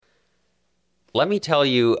Let me tell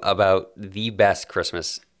you about the best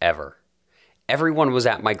Christmas ever. Everyone was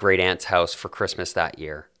at my great aunt's house for Christmas that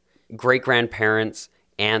year. Great grandparents,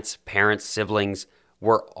 aunts, parents, siblings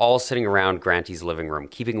were all sitting around Granty's living room,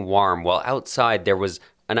 keeping warm, while outside there was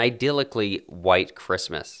an idyllically white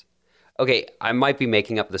Christmas. Okay, I might be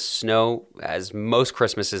making up the snow, as most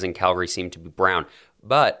Christmases in Calgary seem to be brown,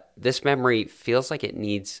 but this memory feels like it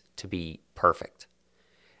needs to be perfect.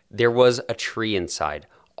 There was a tree inside,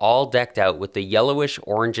 all decked out with the yellowish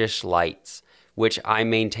orangish lights, which I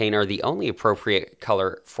maintain are the only appropriate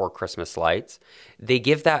color for Christmas lights. They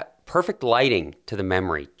give that perfect lighting to the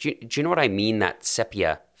memory. Do you know what I mean? That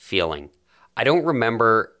sepia feeling. I don't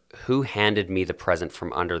remember who handed me the present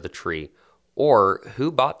from under the tree or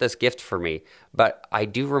who bought this gift for me, but I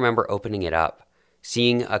do remember opening it up,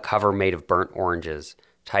 seeing a cover made of burnt oranges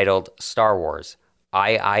titled Star Wars,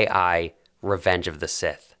 I, Revenge of the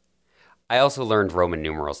Sith. I also learned Roman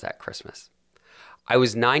numerals that Christmas. I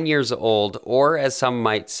was 9 years old, or as some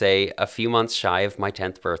might say, a few months shy of my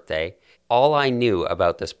 10th birthday. All I knew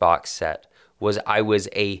about this box set was I was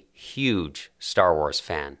a huge Star Wars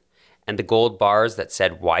fan, and the gold bars that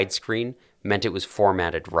said widescreen meant it was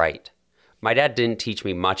formatted right. My dad didn't teach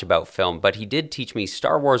me much about film, but he did teach me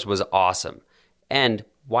Star Wars was awesome, and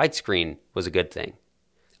widescreen was a good thing.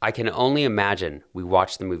 I can only imagine we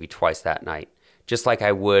watched the movie twice that night, just like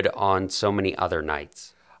I would on so many other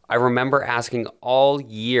nights. I remember asking all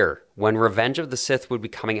year when Revenge of the Sith would be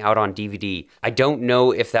coming out on DVD. I don't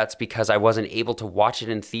know if that's because I wasn't able to watch it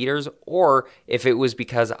in theaters or if it was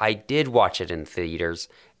because I did watch it in theaters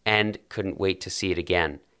and couldn't wait to see it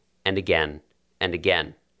again and again and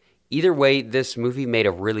again. Either way, this movie made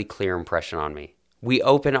a really clear impression on me. We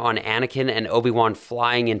open on Anakin and Obi-Wan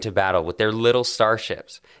flying into battle with their little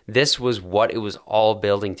starships. This was what it was all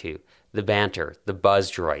building to. The banter, the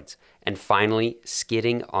buzz droids, and finally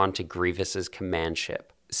skidding onto Grievous's command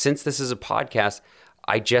ship. Since this is a podcast,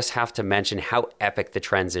 I just have to mention how epic the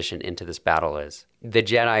transition into this battle is. The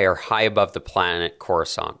Jedi are high above the planet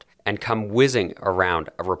Coruscant and come whizzing around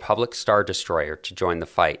a Republic Star Destroyer to join the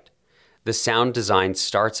fight. The sound design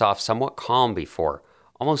starts off somewhat calm before,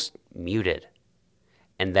 almost muted.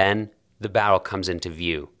 And then the battle comes into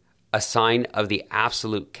view, a sign of the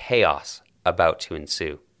absolute chaos about to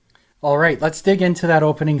ensue. All right, let's dig into that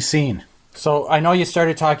opening scene. So I know you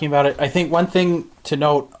started talking about it. I think one thing to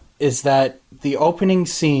note is that the opening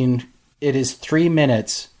scene, it is 3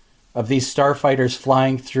 minutes of these starfighters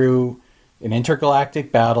flying through an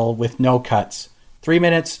intergalactic battle with no cuts. 3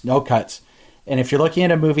 minutes, no cuts. And if you're looking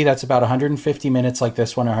at a movie that's about 150 minutes like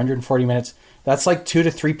this one, 140 minutes, that's like 2 to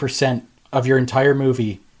 3% of your entire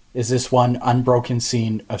movie is this one unbroken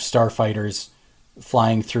scene of starfighters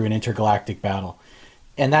flying through an intergalactic battle.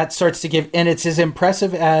 And that starts to give, and it's as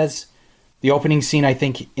impressive as the opening scene, I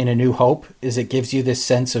think, in A New Hope, is it gives you this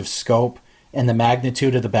sense of scope and the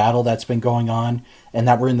magnitude of the battle that's been going on, and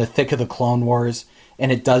that we're in the thick of the Clone Wars,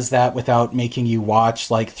 and it does that without making you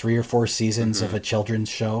watch like 3 or 4 seasons of a children's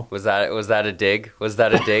show. Was that a dig? Was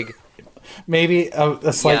that a dig? Maybe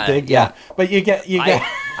a slight dig, yeah. But you get.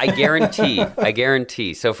 I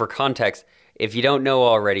guarantee. So for context, if you don't know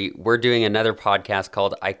already, we're doing another podcast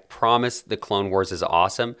called I Promise the Clone Wars is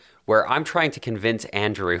Awesome, where I'm trying to convince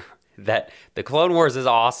Andrew that the Clone Wars is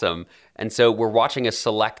awesome. And so we're watching a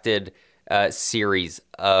selected series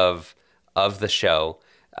of the show,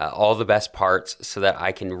 all the best parts, so that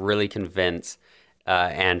I can really convince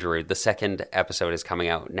Andrew. The second episode is coming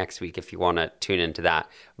out next week if you want to tune into that.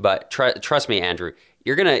 But trust me, Andrew,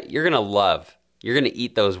 you're gonna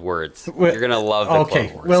eat those words. You're gonna love the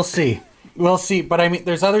Clone Wars. We'll see. But I mean,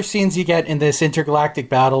 there's other scenes you get in this intergalactic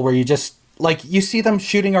battle where you just, like, you see them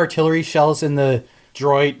shooting artillery shells in the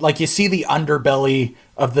droid. Like, you see the underbelly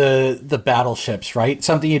of the battleships, right?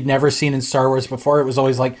 Something you'd never seen in Star Wars before. It was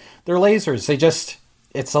always like, they're lasers.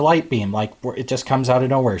 It's a light beam. Like, it just comes out of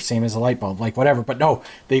nowhere. Same as a light bulb. Like, whatever. But no,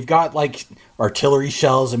 they've got, like, artillery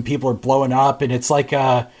shells and people are blowing up. And it's like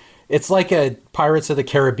a Pirates of the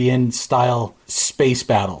Caribbean style space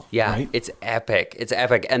battle. Yeah, right? It's epic. It's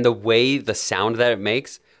epic. And the way the sound that it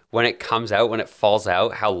makes when it comes out, when it falls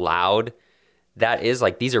out, how loud that is.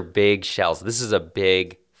 Like, these are big shells. This is a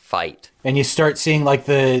big fight. And you start seeing, like,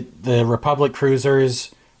 the Republic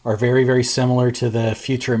cruisers are very, very similar to the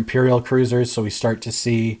future Imperial cruisers. So we start to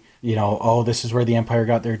see, this is where the Empire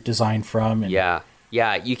got their design from. And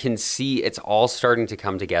yeah, you can see it's all starting to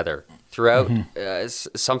come together. Throughout,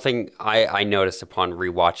 something I noticed upon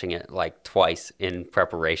rewatching it like twice in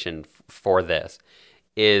preparation for this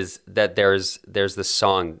is that there's this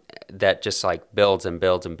song that just like builds and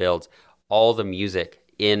builds and builds. All the music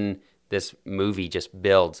in this movie just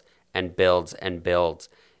builds and builds and builds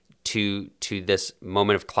to this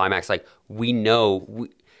moment of climax. Like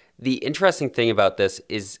the interesting thing about this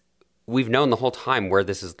is we've known the whole time where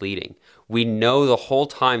this is leading. We know the whole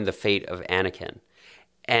time the fate of Anakin.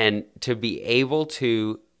 And to be able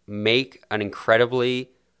to make an incredibly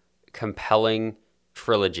compelling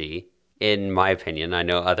trilogy, in my opinion, I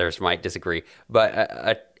know others might disagree,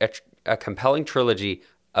 but a compelling trilogy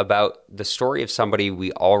about the story of somebody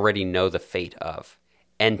we already know the fate of,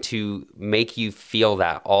 and to make you feel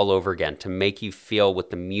that all over again, to make you feel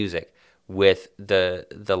with the music, with the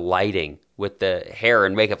lighting, with the hair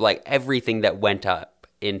and makeup, like everything that went up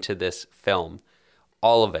into this film,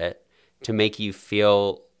 all of it, to make you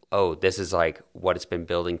feel, oh, this is like what it's been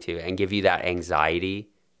building to, and give you that anxiety,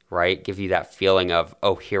 right? Give you that feeling of,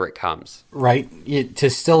 oh, here it comes. Right. To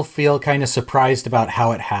still feel kind of surprised about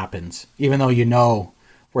how it happens, even though you know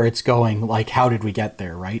where it's going, like how did we get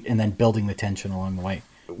there, right? And then building the tension along the way.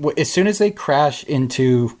 As soon as they crash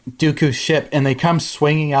into Dooku's ship and they come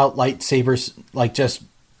swinging out lightsabers, like just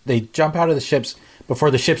they jump out of the ships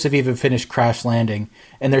before the ships have even finished crash landing,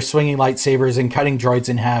 and they're swinging lightsabers and cutting droids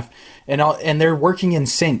in half, and they're working in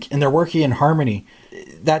sync and they're working in harmony.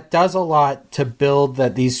 That does a lot to build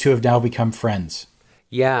that these two have now become friends.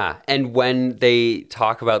 Yeah, and when they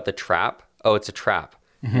talk about the trap, oh, it's a trap.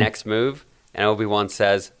 Mm-hmm. Next move, and Obi-Wan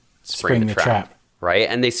says, spring the trap. Right?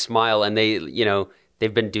 And they smile, and they,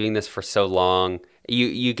 they've been doing this for so long.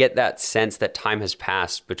 You get that sense that time has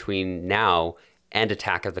passed between now and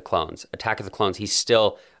Attack of the Clones. Attack of the Clones,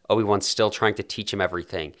 Obi-Wan's still trying to teach him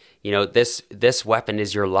everything. This weapon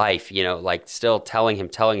is your life, like still telling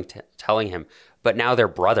him. But now they're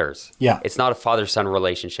brothers. Yeah. It's not a father-son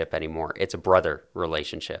relationship anymore. It's a brother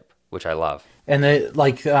relationship, which I love. And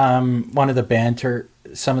some of the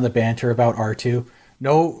banter about R2,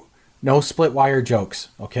 no split wire jokes,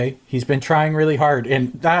 okay? He's been trying really hard.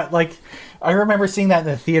 And that, I remember seeing that in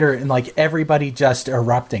the theater and, everybody just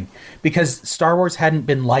erupting. Because Star Wars hadn't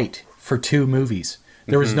been light for 2 movies.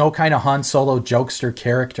 There was no kind of Han Solo jokester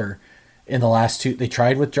character in the last 2. They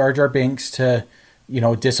tried with Jar Jar Binks to,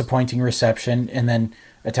 disappointing reception. And then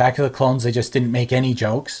Attack of the Clones, they just didn't make any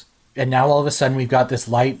jokes. And now all of a sudden we've got this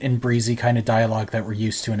light and breezy kind of dialogue that we're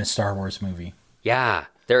used to in a Star Wars movie. Yeah,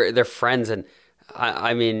 they're friends, and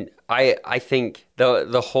I think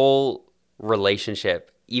the whole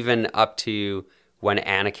relationship, even up to when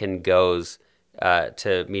Anakin goes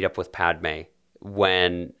to meet up with Padme,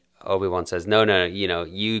 when Obi-Wan says, no,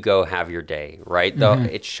 you go have your day, right? Mm-hmm.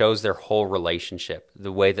 It shows their whole relationship,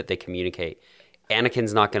 the way that they communicate.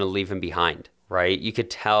 Anakin's not going to leave him behind, right? You could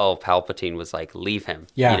tell Palpatine was like, leave him.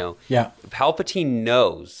 Yeah. Palpatine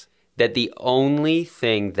knows that the only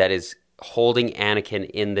thing that is holding Anakin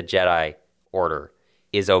in the Jedi Order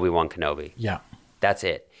is Obi-Wan Kenobi. Yeah. That's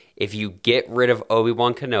it. If you get rid of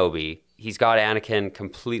Obi-Wan Kenobi, he's got Anakin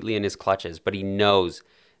completely in his clutches, but he knows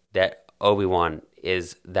that Obi-Wan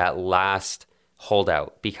is that last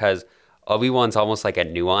holdout, because Obi-Wan's almost like a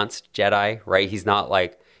nuanced Jedi, right? He's not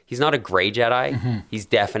a gray Jedi. Mm-hmm. He's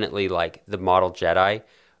definitely like the model Jedi,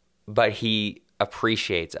 but he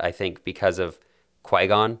appreciates, I think, because of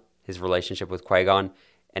Qui-Gon, his relationship with Qui-Gon,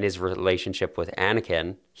 and his relationship with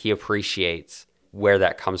Anakin, he appreciates where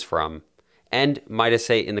that comes from. And might I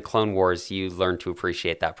say, in the Clone Wars, you learn to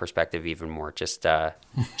appreciate that perspective even more. Just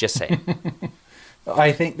say.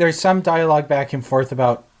 I think there's some dialogue back and forth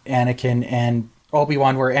about Anakin and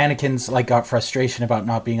Obi-Wan where Anakin's got frustration about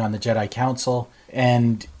not being on the Jedi Council.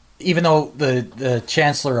 And even though the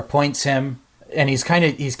Chancellor appoints him, and he's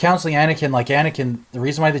counseling Anakin, Anakin, the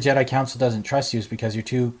reason why the Jedi Council doesn't trust you is because you're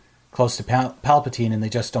too close to Palpatine and they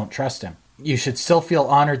just don't trust him. You should still feel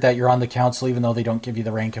honored that you're on the council, even though they don't give you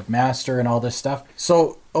the rank of master and all this stuff.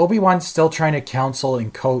 So Obi-Wan's still trying to counsel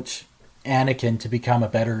and coach Anakin to become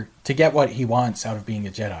to get what he wants out of being a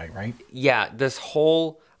Jedi, right? Yeah,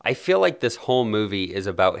 I feel like this whole movie is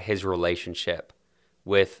about his relationship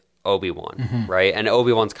with Obi-Wan, mm-hmm. right? And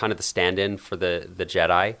Obi-Wan's kind of the stand-in for the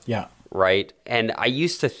Jedi. Yeah. Right? And I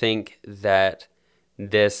used to think that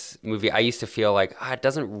this movie, I used to feel like it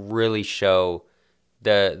doesn't really show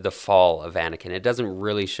the fall of Anakin. It doesn't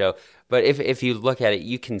really show. But if you look at it,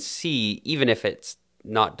 you can see, even if it's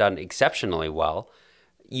not done exceptionally well,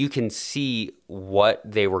 you can see what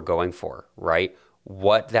they were going for, right?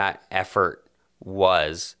 What that effort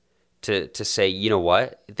was to say, you know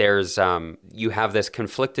what? There's you have this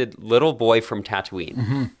conflicted little boy from Tatooine,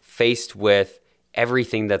 mm-hmm. faced with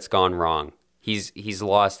everything that's gone wrong. He's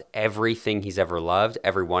lost everything he's ever loved,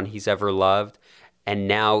 everyone he's ever loved, and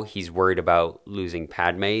now he's worried about losing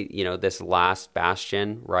Padme, this last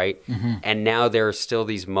bastion, right? Mm-hmm. And now there are still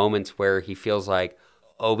these moments where he feels like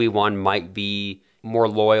Obi-Wan might be more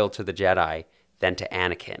loyal to the Jedi than to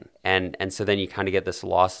Anakin. And so then you kind of get this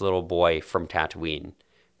lost little boy from Tatooine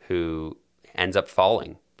who ends up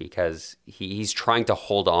falling because he's trying to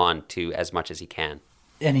hold on to as much as he can.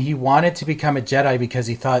 And he wanted to become a Jedi because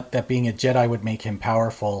he thought that being a Jedi would make him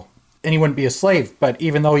powerful and he wouldn't be a slave. But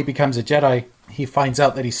even though he becomes a Jedi, he finds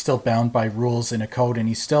out that he's still bound by rules and a code, and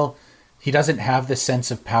he doesn't have the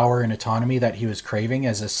sense of power and autonomy that he was craving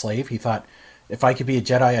as a slave. He thought, if I could be a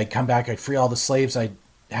Jedi, I'd come back, I'd free all the slaves, I'd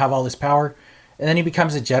have all this power. And then he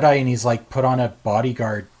becomes a Jedi and he's like put on a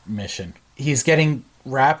bodyguard mission. He's getting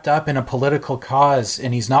wrapped up in a political cause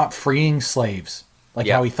and he's not freeing slaves like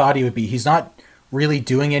how he thought he would be. He's not really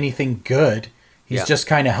doing anything good. He's just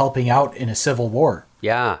kind of helping out in a civil war.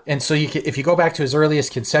 Yeah. And so if you go back to his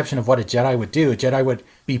earliest conception of what a Jedi would do, a Jedi would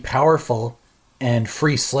be powerful and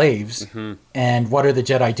free slaves. Mm-hmm. And what are the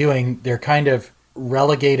Jedi doing? They're kind of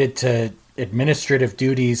relegated to administrative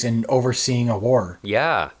duties and overseeing a war.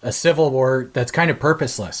 Yeah. A civil war that's kind of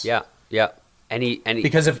purposeless. Yeah. Yeah. And he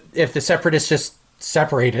because if the Separatists just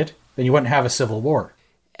separated, then you wouldn't have a civil war.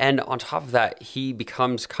 And on top of that, he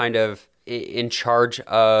becomes kind of in charge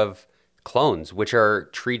of clones, which are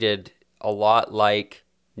treated a lot like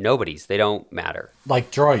nobodies. They don't matter.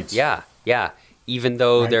 Like droids. Yeah. Yeah. Even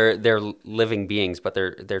though they're living beings, but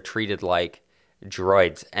they're treated like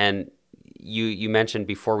droids. And you mentioned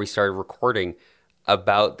before we started recording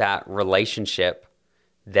about that relationship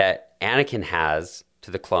that Anakin has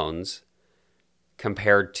to the clones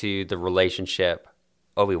compared to the relationship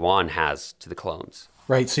Obi-Wan has to the clones.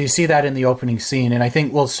 Right. So you see that in the opening scene, and I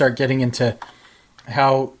think we'll start getting into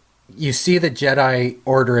how you see the Jedi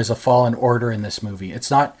Order as a fallen order in this movie.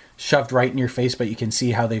 It's not shoved right in your face, but you can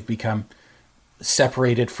see how they've become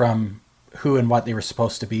separated from who and what they were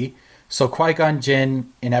supposed to be. So Qui-Gon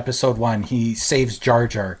Jinn in Episode 1, he saves Jar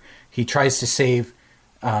Jar. He tries to save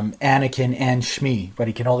Anakin and Shmi, but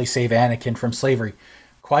he can only save Anakin from slavery.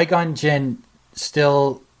 Qui-Gon Jinn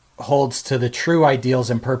still holds to the true ideals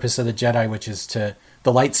and purpose of the Jedi, which is to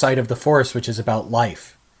the light side of the Force, which is about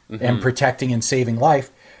life and protecting and saving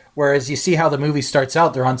life. Whereas you see how the movie starts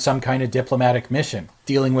out, they're on some kind of diplomatic mission,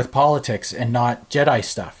 dealing with politics and not Jedi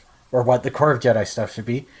stuff, or what the core of Jedi stuff should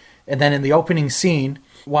be. And then in the opening scene,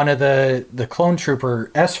 one of the clone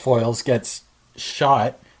trooper S-foils gets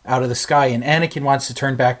shot out of the sky, and Anakin wants to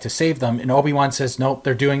turn back to save them, and Obi-Wan says, nope,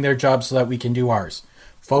 they're doing their job so that we can do ours.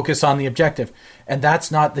 Focus on the objective. And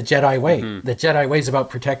that's not the Jedi way. The Jedi way is about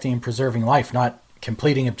protecting and preserving life, not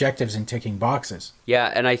completing objectives and ticking boxes.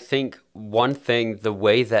 Yeah, and I think one thing, the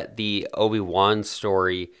way that the Obi-Wan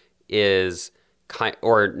story is,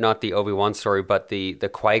 or not the Obi-Wan story, but the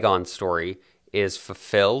Qui-Gon story is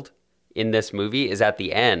fulfilled in this movie is at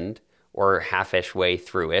the end, or half-ish way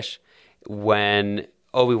through-ish, when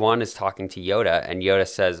Obi-Wan is talking to Yoda, and Yoda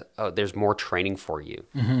says, oh, there's more training for you.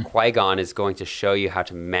 Qui-Gon is going to show you how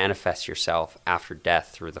to manifest yourself after death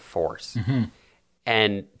through the Force.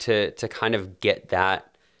 And to kind of get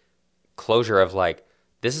that closure of like,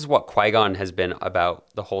 this is what Qui-Gon has been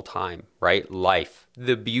about the whole time, right? Life,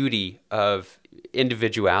 the beauty of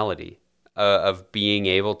individuality, of being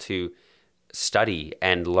able to study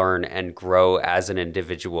and learn and grow as an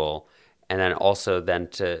individual, and then also then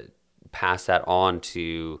to pass that on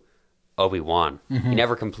to Obi-Wan. He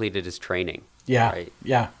never completed his training. Yeah, right?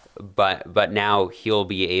 yeah. But now he'll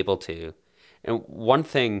be able to. And one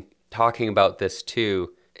thing talking about this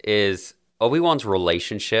too is Obi-Wan's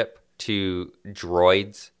relationship to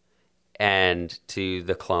droids and to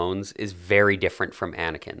the clones is very different from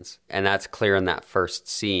Anakin's. And that's clear in that first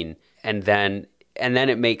scene. And then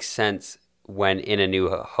it makes sense when in A New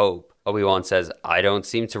Hope, Obi-Wan says, I don't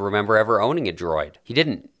seem to remember ever owning a droid. He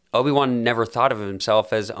didn't. Obi-Wan never thought of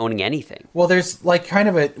himself as owning anything. Well, there's like kind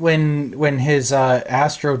of a when his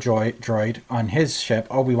Astro droid on his ship,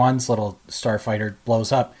 Obi-Wan's little starfighter,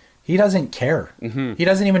 blows up, he doesn't care. He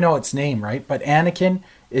doesn't even know its name, right? But Anakin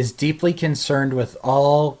is deeply concerned with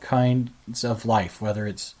all kinds of life, whether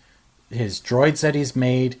it's his droids that he's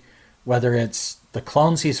made, whether it's the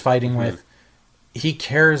clones he's fighting with. He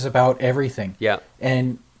cares about everything. Yeah.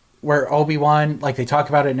 And where Obi-Wan, like they talk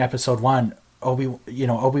about it in Episode 1,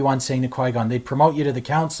 Obi-Wan saying to Qui-Gon, they'd promote you to the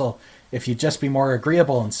council if you'd just be more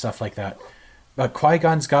agreeable and stuff like that. But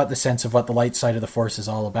Qui-Gon's got the sense of what the light side of the Force is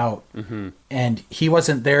all about. And he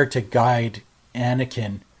wasn't there to guide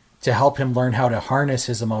Anakin, to help him learn how to harness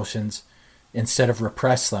his emotions instead of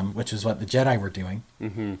repress them, which is what the Jedi were doing.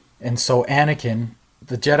 And so Anakin,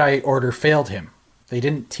 the Jedi Order failed him. They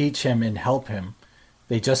didn't teach him and help him.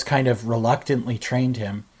 They just kind of reluctantly trained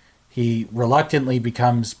him. He reluctantly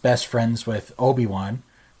becomes best friends with Obi-Wan,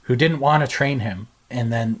 who didn't want to train him.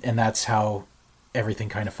 And that's how everything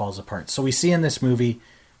kind of falls apart. So we see in this movie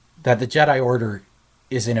that the Jedi Order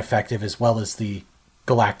is ineffective as well as the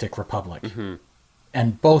Galactic Republic.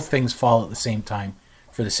 And both things fall at the same time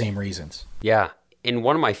for the same reasons. Yeah. In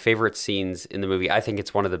one of my favorite scenes in the movie, I think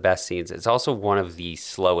it's one of the best scenes. It's also one of the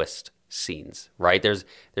slowest scenes, right? There's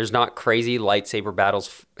not crazy lightsaber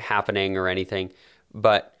battles happening or anything,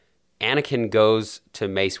 but Anakin goes to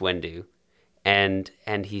Mace Windu and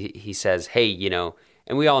he says, hey, you know,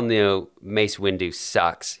 and we all knew Mace Windu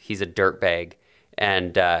sucks. He's a dirtbag.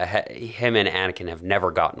 And him and Anakin have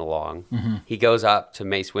never gotten along. He goes up to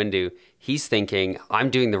Mace Windu. He's thinking,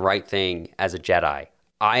 I'm doing the right thing as a Jedi.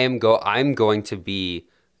 I'm going to be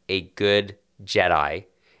a good Jedi,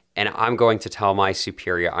 and I'm going to tell my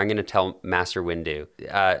superior, I'm going to tell Master Windu,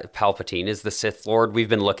 Palpatine is the Sith Lord we've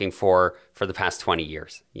been looking for the past 20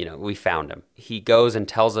 years. You know, we found him. He goes and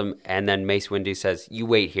tells him, and then Mace Windu says, you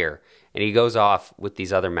wait here. And he goes off with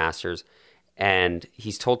these other masters, and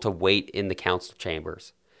he's told to wait in the council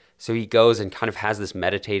chambers. So he goes and kind of has this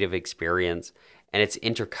meditative experience, and it's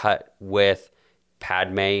intercut with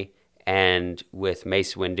Padme and with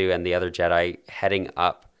Mace Windu and the other Jedi heading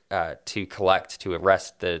up to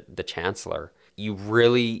arrest the Chancellor. You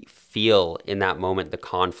really feel in that moment the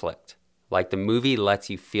conflict. Like the movie lets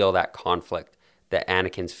you feel that conflict that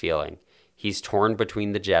Anakin's feeling. He's torn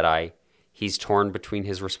between the Jedi. He's torn between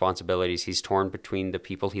his responsibilities. He's torn between the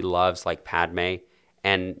people he loves, like Padme,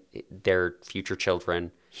 and their future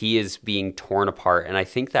children. He is being torn apart. And I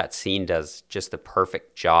think that scene does just the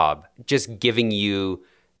perfect job, just giving you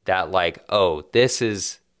that, like, oh, this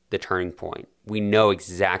is the turning point. We know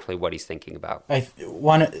exactly what he's thinking about.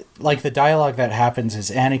 The dialogue that happens is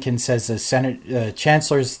Anakin says the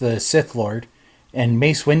Chancellor's the Sith Lord, and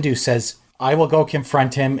Mace Windu says, I will go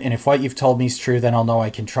confront him, and if what you've told me is true, then I'll know I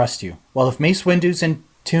can trust you. Well, if Mace Windu's in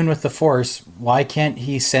tune with the Force, why can't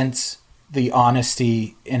he sense the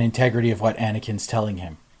honesty and integrity of what Anakin's telling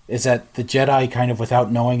him? Is that the Jedi, kind of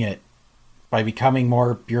without knowing it, by becoming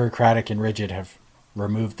more bureaucratic and rigid, have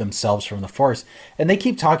removed themselves from the Force. And they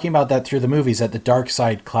keep talking about that through the movies, that the dark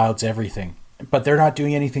side clouds everything. But they're not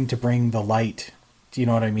doing anything to bring the light. Do you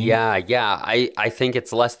know what I mean? Yeah. I think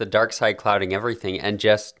it's less the dark side clouding everything and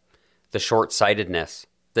just the short-sightedness,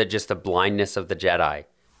 the blindness of the Jedi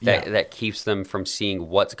that keeps them from seeing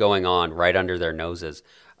what's going on right under their noses.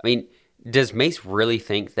 I mean, does Mace really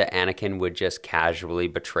think that Anakin would just casually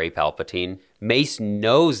betray Palpatine? Mace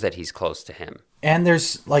knows that he's close to him. And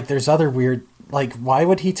there's other weird, like, why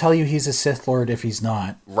would he tell you he's a Sith Lord if he's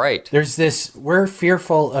not? Right. There's this, we're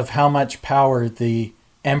fearful of how much power the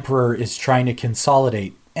Emperor is trying to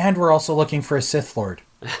consolidate. And we're also looking for a Sith Lord.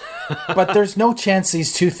 But there's no chance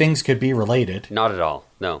these two things could be related. Not at all.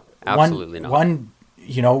 No, absolutely not. One,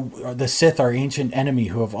 you know, the Sith, our ancient enemy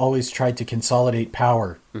who have always tried to consolidate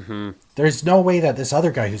power. Mm-hmm. There's no way that this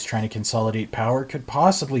other guy who's trying to consolidate power could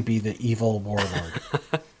possibly be the evil warlord.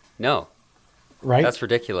 No. Right? That's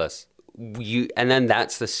ridiculous. And then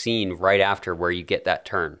that's the scene right after where you get that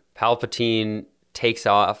turn. Palpatine takes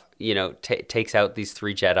off, takes out these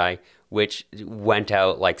three Jedi, which went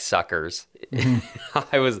out like suckers. Mm-hmm.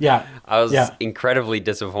 I was incredibly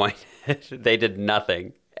disappointed. They did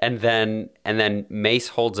nothing. And then Mace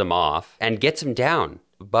holds him off and gets him down.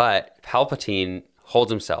 But Palpatine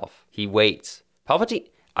holds himself. He waits.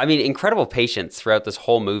 Incredible patience throughout this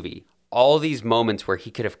whole movie. All these moments where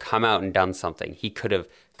he could have come out and done something. He could have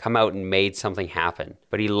come out and made something happen.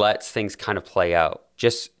 But he lets things kind of play out.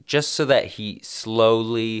 Just so that he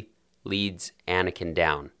slowly leads Anakin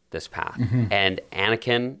down this path. Mm-hmm. And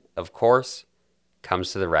Anakin, of course,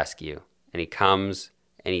 comes to the rescue. And he comes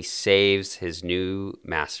and he saves his new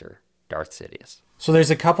master, Darth Sidious. So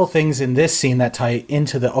there's a couple things in this scene that tie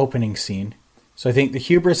into the opening scene. So I think the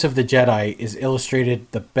hubris of the Jedi is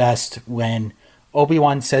illustrated the best when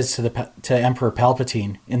Obi-Wan says to Emperor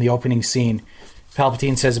Palpatine in the opening scene,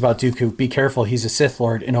 Palpatine says about Dooku, be careful, he's a Sith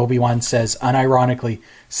Lord. And Obi-Wan says, unironically,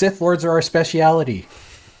 Sith Lords are our speciality.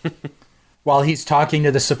 While he's talking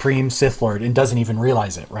to the Supreme Sith Lord and doesn't even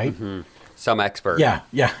realize it, right? Mm-hmm. Some expert.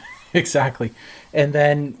 Yeah, exactly. And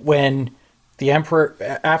then when the Emperor,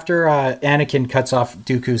 after Anakin cuts off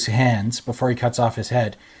Dooku's hands, before he cuts off his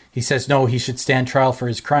head, he says, no, he should stand trial for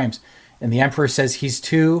his crimes. And the Emperor says he's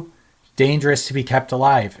too dangerous to be kept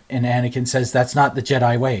alive. And Anakin says, that's not the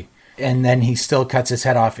Jedi way. And then he still cuts his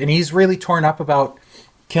head off. And he's really torn up about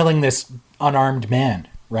killing this unarmed man,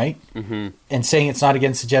 right? Mm-hmm. And saying it's not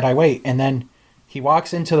against the Jedi way. And then he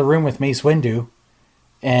walks into the room with Mace Windu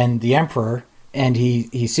and the Emperor, and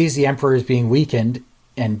he sees the Emperor as being weakened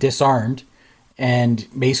and disarmed.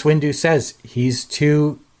 And Mace Windu says he's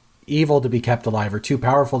too evil to be kept alive, or too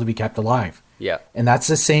powerful to be kept alive. Yeah. And that's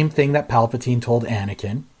the same thing that Palpatine told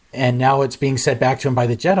Anakin. and now it's being said back to him by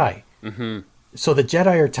the Jedi. Mm-hmm. So the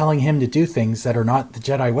Jedi are telling him to do things that are not the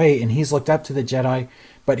Jedi way, and he's looked up to the Jedi,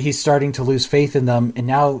 but he's starting to lose faith in them, and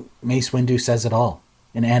now Mace Windu says it all.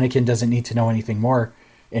 And Anakin doesn't need to know anything more.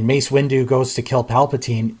 And Mace Windu goes to kill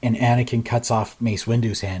Palpatine, and Anakin cuts off Mace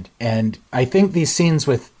Windu's hand. And I think these scenes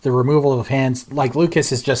with the removal of hands, like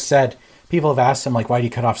Lucas has just said, people have asked him, like, why do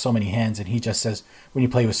you cut off so many hands? And he just says, when you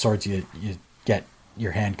play with swords, you get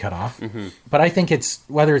your hand cut off. Mm-hmm. But I think it's,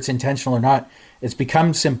 whether it's intentional or not, it's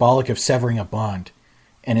become symbolic of severing a bond.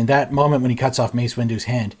 And in that moment when he cuts off Mace Windu's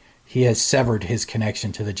hand, he has severed his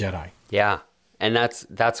connection to the Jedi. Yeah, and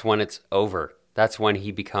that's when it's over. That's when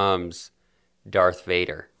he becomes Darth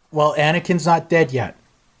Vader. Well, Anakin's not dead yet.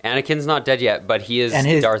 Anakin's not dead yet, but he is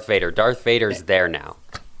Darth Vader. Darth Vader's there now.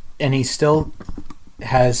 And he still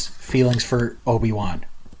has feelings for Obi-Wan.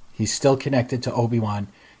 He's still connected to Obi-Wan.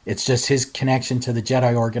 It's just his connection to the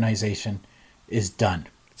Jedi organization is done.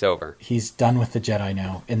 It's over. He's done with the Jedi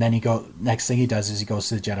now. And then next thing he does is he goes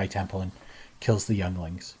to the Jedi Temple and kills the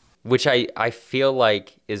younglings. Which I feel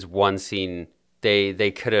like is one scene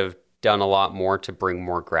they could have done a lot more to bring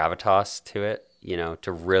more gravitas to it,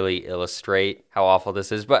 to really illustrate how awful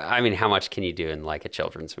this is. But I mean, how much can you do in like a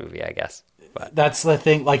children's movie, I guess? But that's the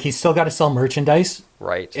thing. Like, he's still got to sell merchandise.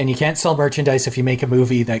 Right. And you can't sell merchandise if you make a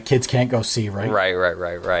movie that kids can't go see, right?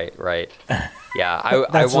 Right. Yeah,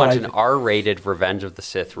 I want an R-rated Revenge of the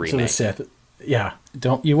Sith remake. So the Sith. Yeah.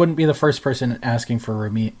 You wouldn't be the first person asking for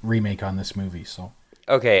a remake on this movie, so.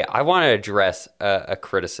 Okay, I want to address a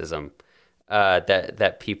criticism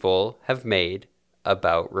that people have made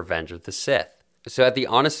about Revenge of the Sith. So at the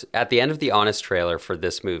end of the Honest trailer for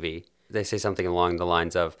this movie, they say something along the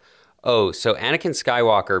lines of, "Oh, so Anakin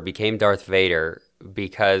Skywalker became Darth Vader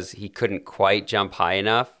because he couldn't quite jump high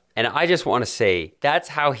enough." And I just want to say, that's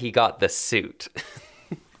how he got the suit.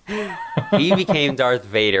 He became Darth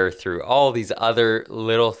Vader through all these other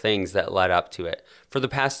little things that led up to it. For the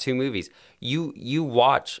past two movies, you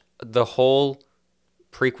watch the whole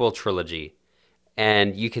prequel trilogy,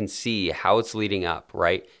 and you can see how it's leading up,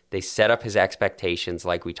 right? They set up his expectations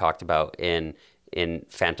like we talked about in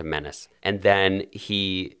Phantom Menace. And then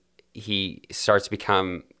he starts to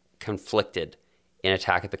become conflicted in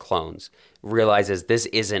Attack of the Clones, realizes this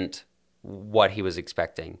isn't what he was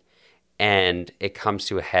expecting. And it comes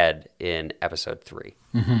to a head in Episode 3.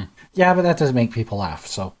 Mm-hmm. Yeah, but that doesn't make people laugh.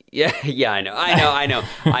 So yeah, I know.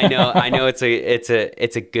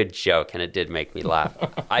 It's a good joke, and it did make me laugh.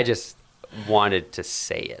 I just wanted to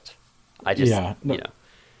say it. I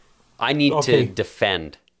need to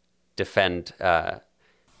defend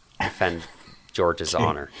George's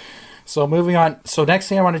honor. So moving on. So next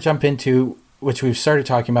thing I want to jump into, which we've started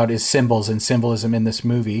talking about, is symbols and symbolism in this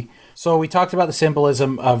movie. So we talked about the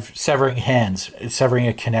symbolism of severing hands, severing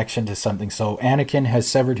a connection to something. So Anakin has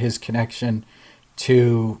severed his connection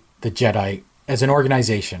to the Jedi as an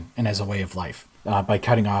organization and as a way of life by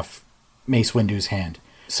cutting off Mace Windu's hand.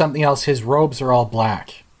 Something else, his robes are all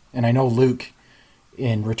black. And I know Luke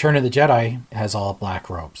in Return of the Jedi has all black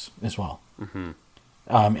robes as well. Mm-hmm.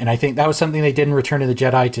 And I think that was something they did in Return of the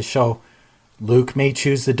Jedi to show Luke may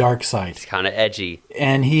choose the dark side. It's kind of edgy.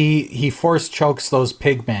 And he force chokes those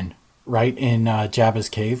pigmen, right, in Jabba's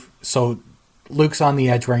cave. So Luke's on the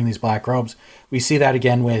edge wearing these black robes. We see that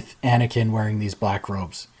again with Anakin wearing these black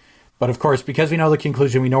robes. But of course, because we know the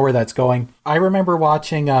conclusion, we know where that's going. I remember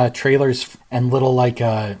watching trailers and little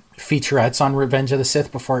featurettes on Revenge of the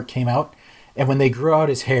Sith before it came out. And when they grew out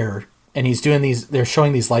his hair and he's doing they're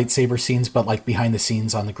showing these lightsaber scenes, but like behind the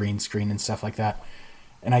scenes on the green screen and stuff like that.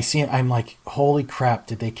 And I see him, I'm like, holy crap,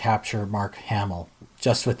 did they capture Mark Hamill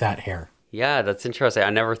just with that hair? Yeah, that's interesting. I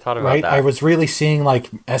never thought about that. I was really seeing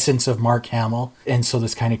like essence of Mark Hamill. And so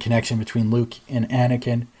this kind of connection between Luke and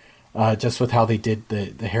Anakin, just with how they did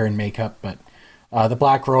the hair and makeup. But the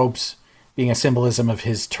black robes being a symbolism of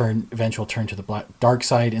his eventual turn to the dark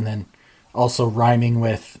side. And then also rhyming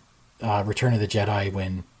with Return of the Jedi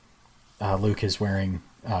when Luke is wearing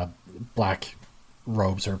black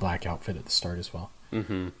robes or black outfit at the start as well.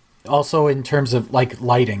 Mm-hmm. Also, in terms of like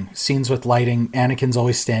lighting, scenes with lighting, Anakin's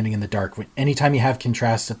always standing in the dark. Anytime you have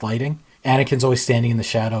contrasted lighting, Anakin's always standing in the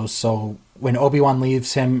shadows. So when Obi-Wan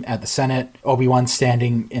leaves him at the Senate, Obi-Wan's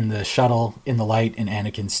standing in the shuttle in the light, and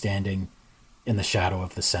Anakin's standing in the shadow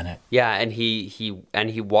of the Senate. Yeah, and he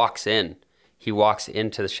walks in. He walks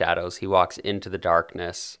into the shadows. He walks into the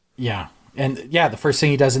darkness. Yeah. And yeah, the first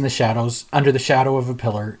thing he does in the shadows, under the shadow of a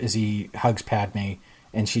pillar, is he hugs Padme,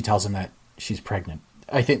 and she tells him that she's pregnant.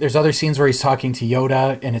 I think there's other scenes where he's talking to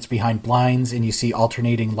Yoda, and it's behind blinds, and you see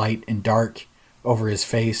alternating light and dark over his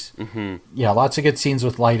face. Mm-hmm. Yeah, lots of good scenes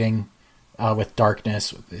with lighting, with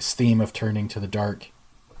darkness, with this theme of turning to the dark.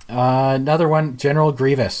 Another one, General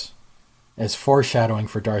Grievous, as foreshadowing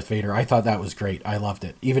for Darth Vader. I thought that was great. I loved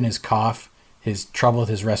it. Even his cough, his trouble with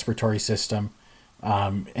his respiratory system,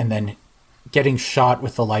 and then getting shot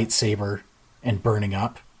with the lightsaber and burning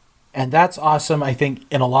up. And that's awesome, I think,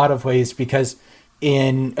 in a lot of ways, because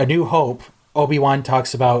in A New Hope, Obi-Wan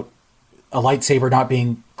talks about a lightsaber not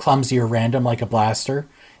being clumsy or random like a blaster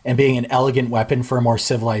and being an elegant weapon for a more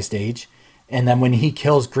civilized age. And then when he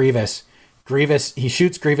kills Grievous, he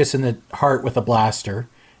shoots Grievous in the heart with a blaster,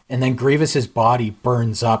 and then Grievous's body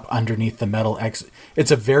burns up underneath the metal.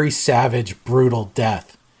 It's a very savage, brutal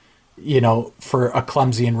death, for a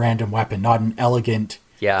clumsy and random weapon, not an elegant,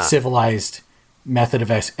 civilized method of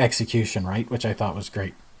execution, right? Which I thought was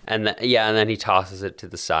great. And then he tosses it to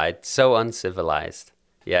the side. So uncivilized.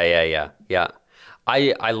 Yeah.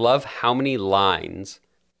 I love how many lines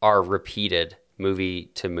are repeated movie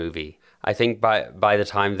to movie. I think by the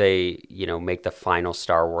time they, make the final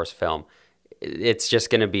Star Wars film, it's just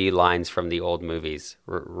going to be lines from the old movies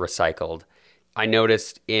recycled. I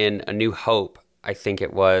noticed in A New Hope, I think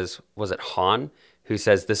it was it Han who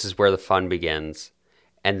says, "This is where the fun begins."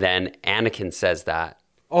 And then Anakin says that.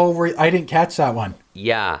 Oh, I didn't catch that one.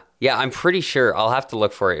 Yeah, I'm pretty sure. I'll have to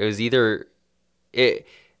look for it. It was either...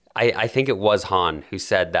 I think it was Han who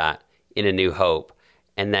said that in A New Hope.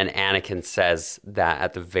 And then Anakin says that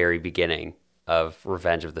at the very beginning of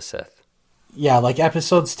Revenge of the Sith. Yeah, like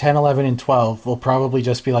episodes 10, 11, and 12 will probably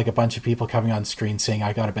just be like a bunch of people coming on screen saying,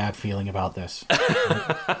 "I got a bad feeling about this."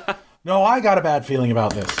 No, I got a bad feeling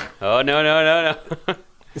about this. Oh, no.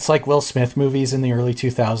 It's like Will Smith movies in the early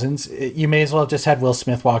 2000s. You may as well have just had Will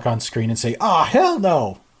Smith walk on screen and say, "Ah, hell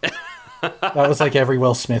no." That was like every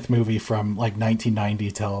Will Smith movie from like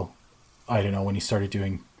 1990 till, I don't know, when he started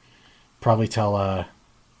doing, probably till I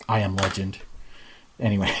Am Legend.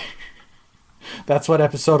 Anyway, that's what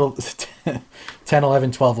episode 10,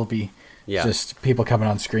 11, 12 will be. Yeah. Just people coming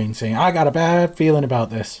on screen saying, "I got a bad feeling about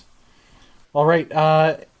this." All right.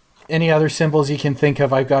 Any other symbols you can think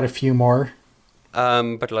of? I've got a few more. I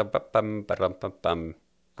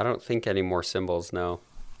don't think any more symbols, no.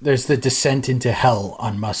 There's the descent into hell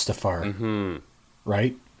on Mustafar. Mm-hmm.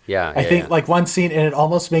 Right? Yeah. I think like one scene, and it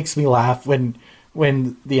almost makes me laugh when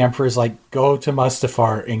the Emperor's like, "Go to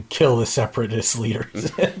Mustafar and kill the Separatist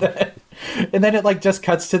leaders." and then it like just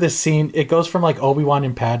cuts to this scene. It goes from like Obi-Wan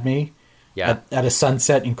and Padme at a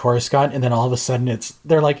sunset in Coruscant, and then all of a sudden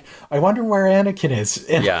they're like, "I wonder where Anakin is."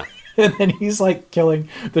 And then he's like killing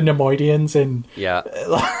the Nemoidians and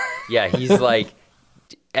he's like,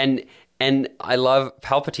 and I love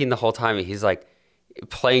Palpatine the whole time. He's like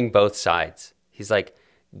playing both sides. He's like,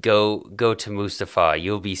 go to Mustafar.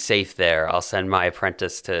 You'll be safe there. I'll send my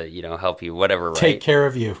apprentice to help you, whatever. Right? Take care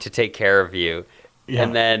of you. To take care of you. Yeah.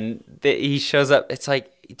 And then he shows up. It's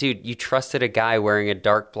like, dude, you trusted a guy wearing a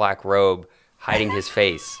dark black robe, hiding his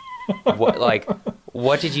face.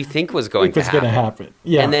 What did you think was going to happen?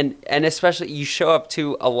 Yeah. And especially you show up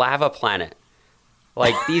to a lava planet.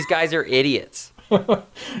 Like, these guys are idiots.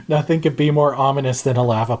 Nothing could be more ominous than a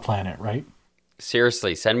lava planet, right?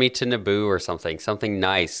 Seriously, send me to Naboo or something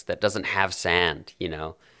nice that doesn't have sand,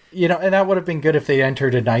 and that would have been good if they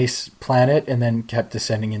entered a nice planet and then kept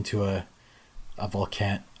descending into a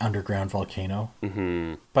underground volcano.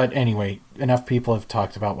 Mm-hmm. But anyway, enough people have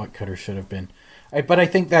talked about what could or should have been. But I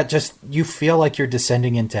think that just, you feel like you're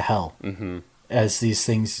descending into hell as these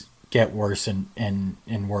things get worse and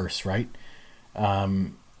worse, right?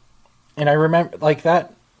 And I remember like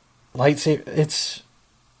that lightsaber,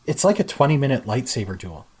 it's like a 20-minute lightsaber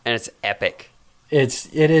duel. And it's epic. It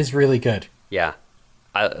is really good. Yeah.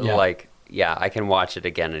 I can watch it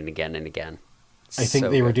again and again and again. I think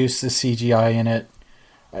they reduced the CGI in it.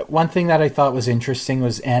 One thing that I thought was interesting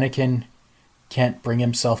was Anakin can't bring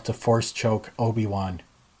himself to force choke Obi-Wan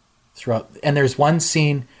throughout. And there's one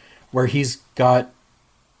scene where he's got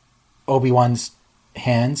Obi-Wan's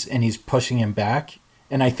hands and he's pushing him back.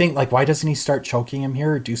 And I think, like, why doesn't he start choking him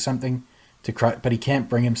here or do something to crush? But he can't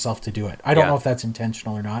bring himself to do it. I don't know if that's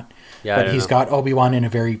intentional or not. Yeah, but he's got Obi-Wan in a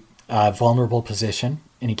very vulnerable position,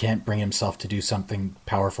 and he can't bring himself to do something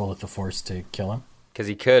powerful with the Force to kill him. Because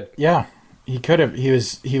he could. Yeah. He could have. He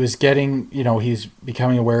was getting, he's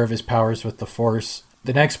becoming aware of his powers with the Force.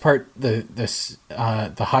 The next part, the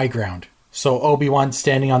high ground. So Obi-Wan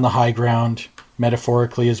standing on the high ground,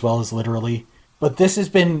 metaphorically as well as literally. But this has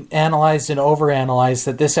been analyzed and overanalyzed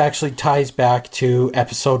that this actually ties back to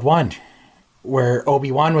Episode 1, where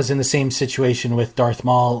Obi-Wan was in the same situation with Darth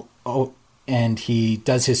Maul, and he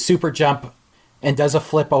does his super jump and does a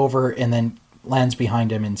flip over and then lands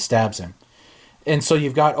behind him and stabs him. And so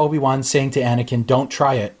you've got Obi-Wan saying to Anakin, "Don't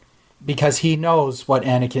try it." because he knows what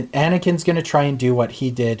Anakin's going to try and do what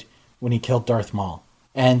he did when he killed Darth Maul.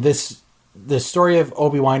 And the story of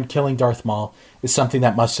Obi-Wan killing Darth Maul is something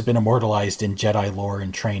that must have been immortalized in Jedi lore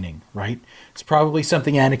and training, right? It's probably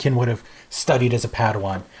something Anakin would have studied as a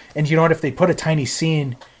Padawan. And you know what? If they put a tiny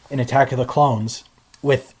scene in Attack of the Clones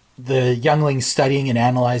with the younglings studying and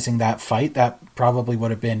analyzing that fight, that probably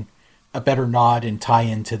would have been a better nod and tie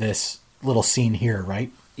into this little scene here,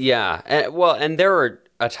 right? Yeah. And there are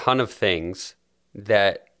a ton of things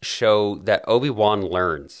that show that Obi-Wan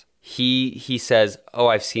learns. He says, "Oh,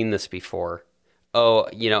 I've seen this before. Oh,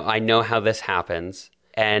 I know how this happens."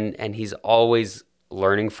 And he's always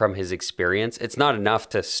learning from his experience. It's not enough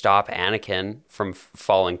to stop Anakin from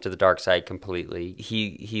falling to the dark side completely.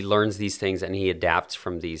 He learns these things and he adapts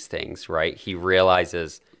from these things, right? He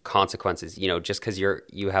realizes consequences. Just because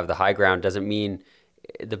you have the high ground doesn't mean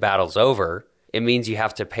the battle's over. It means you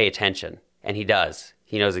have to pay attention. And he does.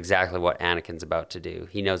 He knows exactly what Anakin's about to do.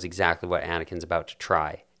 He knows exactly what Anakin's about to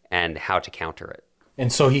try and how to counter it.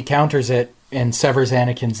 And so he counters it and severs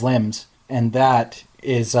Anakin's limbs. And that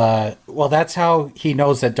is, that's how he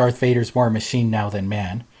knows that Darth Vader's more machine now than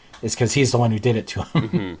man, is because he's the one who did it to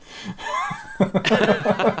him.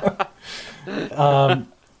 Mm-hmm.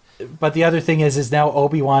 But the other thing is now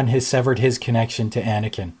Obi-Wan has severed his connection to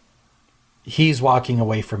Anakin. He's walking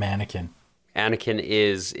away from Anakin. Anakin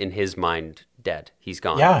is, in his mind, dead. He's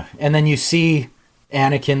gone. Yeah, and then you see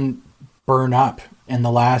Anakin burn up, and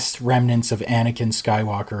the last remnants of Anakin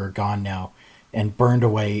Skywalker are gone now and burned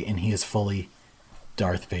away, and he is fully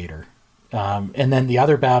Darth Vader. And then the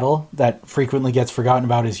other battle that frequently gets forgotten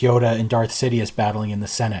about is Yoda and Darth Sidious battling in the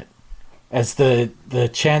Senate. As the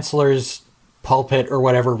Chancellor's pulpit or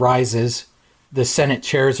whatever rises, the Senate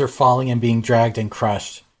chairs are falling and being dragged and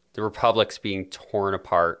crushed. The Republic's being torn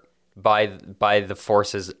apart by the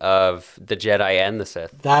forces of the Jedi and the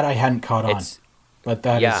Sith. That I hadn't caught on. But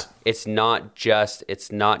that is... it's not just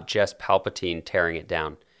Palpatine tearing it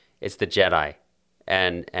down. It's the Jedi.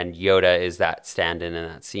 And Yoda is that stand-in in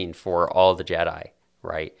that scene for all the Jedi,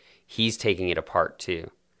 right? He's taking it apart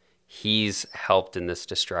too. He's helped in this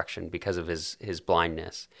destruction because of his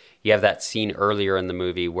blindness. You have that scene earlier in the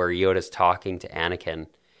movie where Yoda's talking to Anakin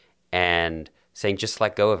and saying, just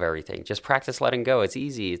let go of everything. Just practice letting go. It's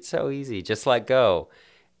easy. It's so easy. Just let go.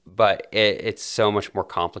 But it's so much more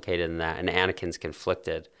complicated than that. And Anakin's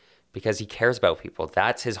conflicted because he cares about people.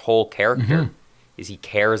 That's his whole character, mm-hmm. is he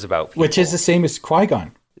cares about people. Which is the same as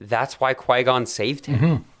Qui-Gon. That's why Qui-Gon saved him.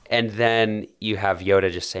 Mm-hmm. And then you have Yoda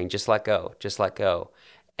just saying, just let go. Just let go.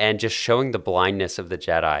 And just showing the blindness of the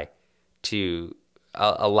Jedi to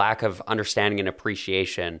a lack of understanding and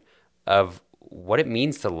appreciation of what it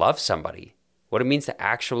means to love somebody, what it means to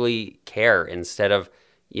actually care instead of,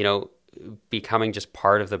 becoming just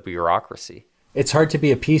part of the bureaucracy. It's hard to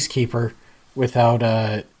be a peacekeeper without,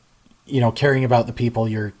 caring about the people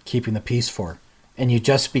you're keeping the peace for. And you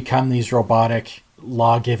just become these robotic,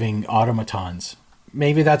 law-giving automatons.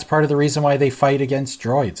 Maybe that's part of the reason why they fight against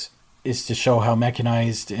droids, is to show how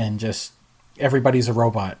mechanized and just everybody's a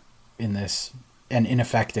robot in this and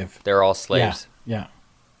ineffective. They're all slaves. Yeah.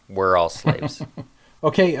 We're all slaves.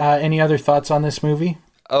 Okay, any other thoughts on this movie?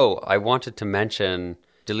 Oh, I wanted to mention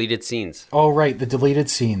deleted scenes. Oh, right, the deleted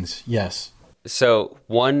scenes, yes. So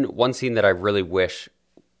one scene that I really wish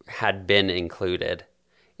had been included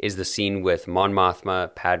is the scene with Mon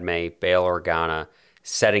Mothma, Padme, Bail Organa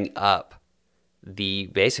setting up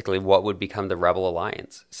basically what would become the Rebel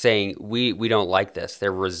Alliance, saying we don't like this.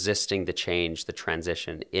 They're resisting the change, the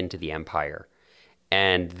transition into the Empire.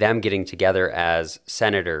 And them getting together as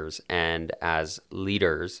senators and as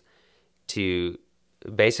leaders to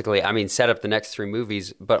basically, set up the next 3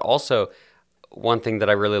 movies. But also, one thing that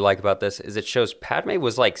I really like about this is it shows Padme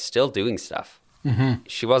was still doing stuff. Mm-hmm.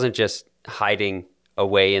 She wasn't just hiding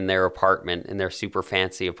away in their apartment, in their super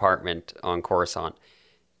fancy apartment on Coruscant.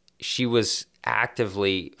 She was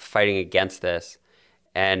actively fighting against this.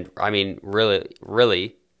 And really,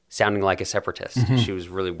 really sounding like a separatist. Mm-hmm. She was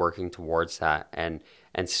really working towards that and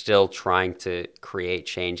still trying to create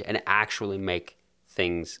change and actually make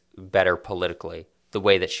things better politically the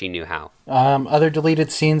way that she knew how. Other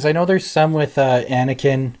deleted scenes, I know there's some with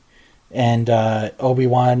Anakin and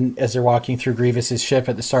Obi-Wan as they're walking through Grievous's ship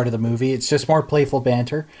at the start of the movie. It's just more playful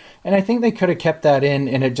banter. And I think they could have kept that in,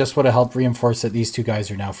 and it just would have helped reinforce that these two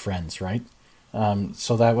guys are now friends, right?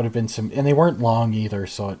 So that would have been some... And they weren't long either,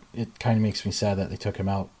 so it kind of makes me sad that they took him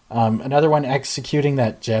out. Another one, executing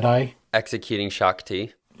that Jedi. Executing Shaak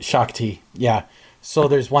Ti. Shaak Ti, yeah. So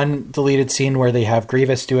there's one deleted scene where they have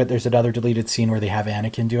Grievous do it. There's another deleted scene where they have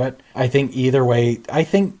Anakin do it. I think either way, I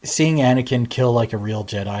think seeing Anakin kill like a real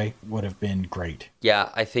Jedi would have been great. Yeah,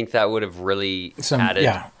 I think that would have really added.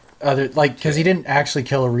 Yeah, because he didn't actually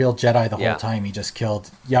kill a real Jedi the whole time. He just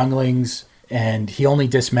killed younglings, and he only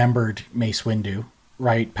dismembered Mace Windu.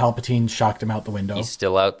 Right, Palpatine shocked him out the window. He's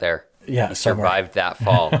still out there. Yeah, he survived that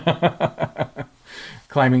fall.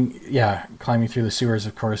 climbing through the sewers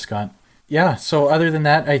of Coruscant. Yeah, so other than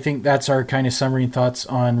that, I think that's our kind of summary and thoughts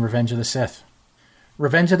on Revenge of the Sith.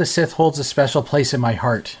 Revenge of the Sith holds a special place in my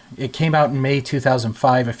heart. It came out in May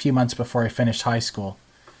 2005, a few months before I finished high school.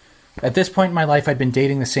 At this point in my life, I'd been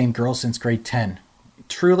dating the same girl since grade 10.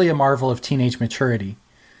 Truly a marvel of teenage maturity.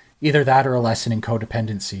 Either that or a lesson in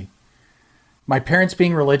codependency. My parents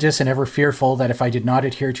being religious and ever fearful that if I did not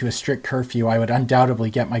adhere to a strict curfew, I would undoubtedly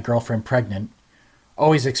get my girlfriend pregnant,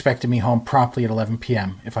 always expected me home promptly at 11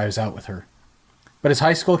 p.m. if I was out with her. But as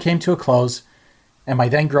high school came to a close, and my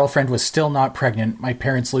then girlfriend was still not pregnant, my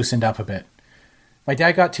parents loosened up a bit. My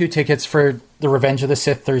dad got 2 tickets for the Revenge of the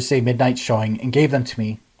Sith Thursday midnight showing and gave them to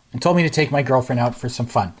me, and told me to take my girlfriend out for some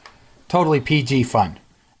fun. Totally PG fun.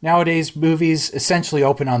 Nowadays, movies essentially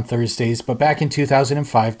open on Thursdays, but back in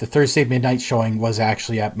 2005, the Thursday midnight showing was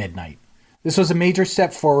actually at midnight. This was a major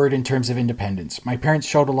step forward in terms of independence. My parents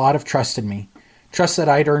showed a lot of trust in me, trust that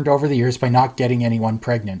I'd earned over the years by not getting anyone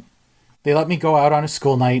pregnant. They let me go out on a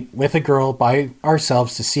school night with a girl by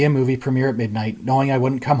ourselves to see a movie premiere at midnight, knowing I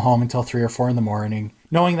wouldn't come home until 3 or 4 in the morning,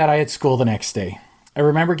 knowing that I had school the next day. I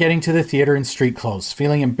remember getting to the theater in street clothes,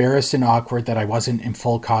 feeling embarrassed and awkward that I wasn't in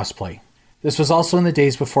full cosplay. This was also in the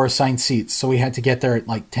days before assigned seats, so we had to get there at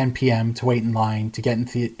like 10 p.m. to wait in line to get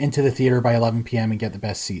into the theater by 11 p.m. and get the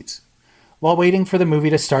best seats. While waiting for the movie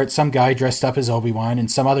to start, some guy dressed up as Obi-Wan and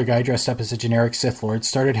some other guy dressed up as a generic Sith Lord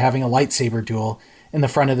started having a lightsaber duel in the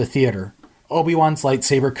front of the theater. Obi-Wan's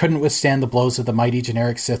lightsaber couldn't withstand the blows of the mighty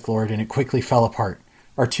generic Sith Lord and it quickly fell apart.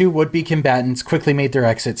 Our 2 would-be combatants quickly made their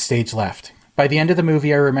exit stage left. By the end of the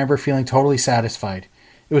movie, I remember feeling totally satisfied.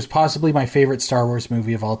 It was possibly my favorite Star Wars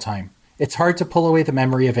movie of all time. It's hard to pull away the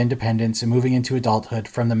memory of independence and moving into adulthood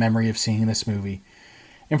from the memory of seeing this movie.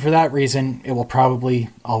 And for that reason, it will probably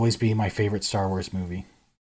always be my favorite Star Wars movie.